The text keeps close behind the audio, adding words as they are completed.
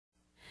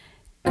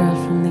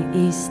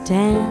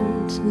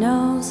stand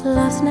knows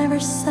love's never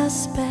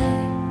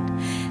suspect,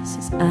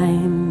 says I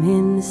am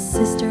in the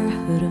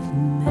sisterhood of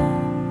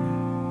men.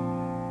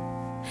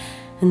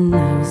 And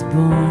I was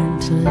born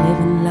to live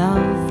in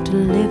love, to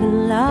live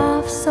in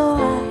love, so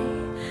I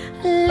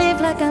live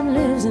like I'm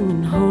losing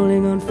and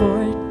holding on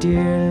for a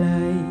dear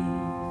life.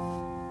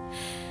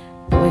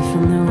 Boy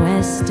from the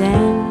West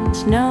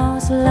End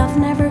knows love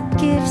never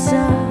gives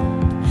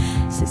up,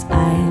 says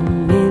I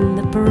am in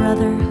the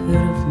brotherhood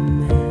of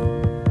men.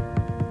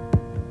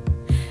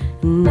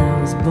 And I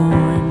was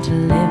born to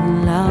live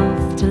in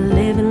love, to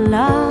live in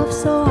love,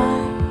 so I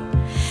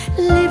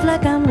live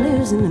like I'm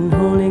losing and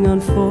holding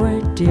on for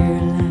a dear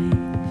life.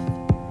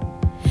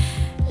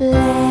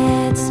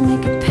 Let's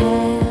make a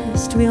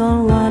past we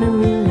all want to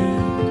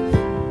relive.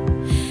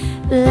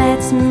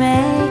 Let's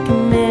make a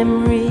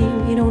memory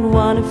we don't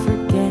want to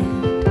forget,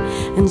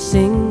 and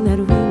sing that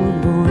we were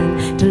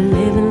born to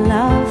live in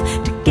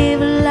love, to give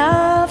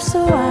love, so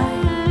I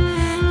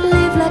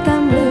live like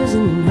I'm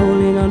losing and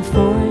holding on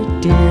for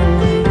a dear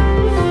life.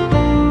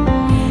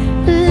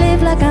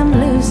 Live like I'm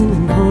losing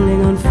and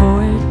holding on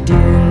for a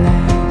dear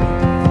life.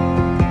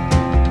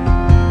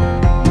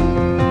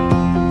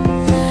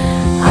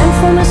 I'm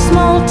from a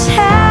small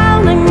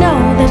town, I know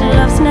that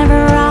love's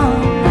never wrong.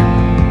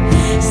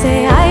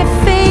 Say I have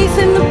faith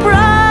in the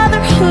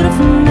brotherhood of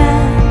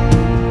man,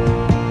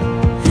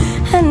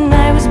 and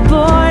I was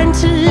born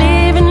to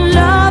live in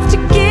love, to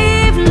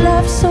give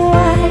love, so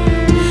I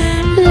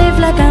live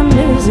like I'm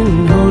losing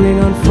and holding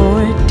on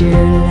for a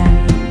dear life.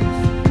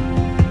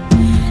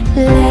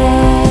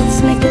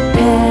 Let's make a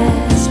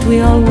past we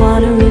all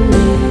want to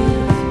relive.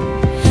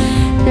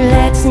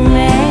 Let's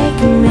make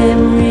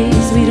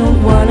memories we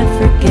don't want to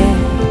forget,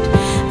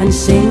 and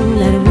sing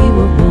that we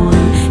were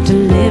born to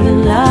live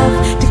in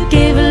love, to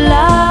give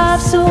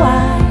love, so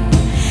I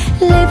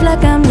live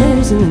like I'm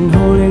losing and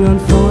holding on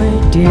for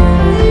a dear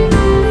life.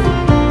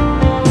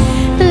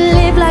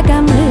 Live like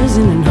I'm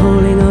losing and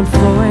holding on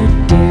for a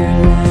dear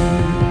life.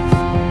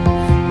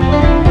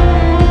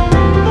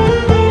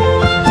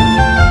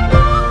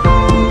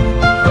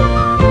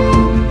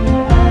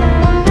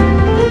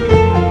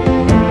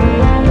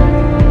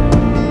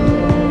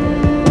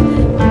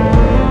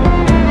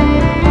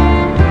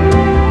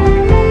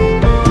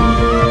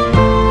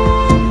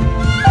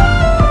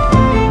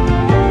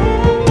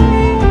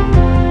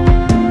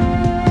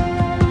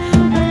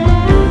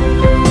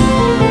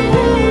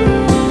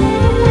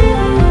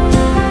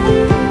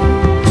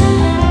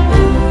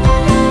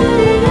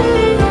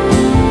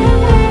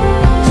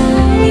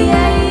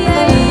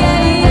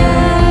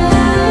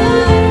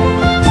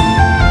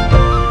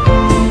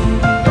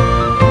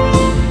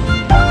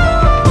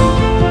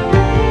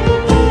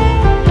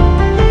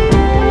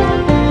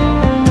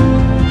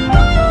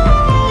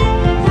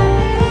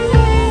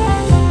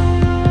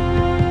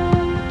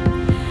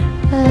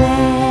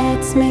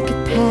 Let's make a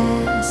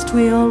past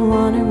we all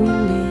want to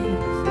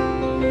relive,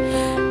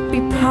 be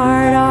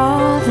part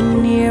of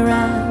an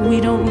era we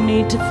don't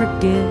need to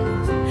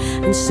forgive,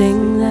 and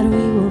sing that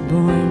we were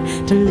born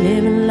to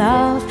live in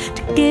love,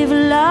 to give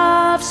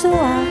love, so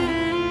I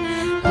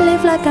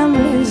live like I'm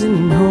losing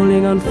and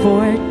holding on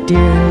for a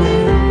dear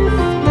life.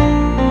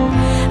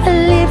 I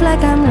live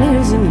like I'm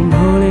losing and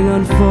holding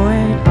on for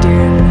a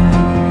dear life.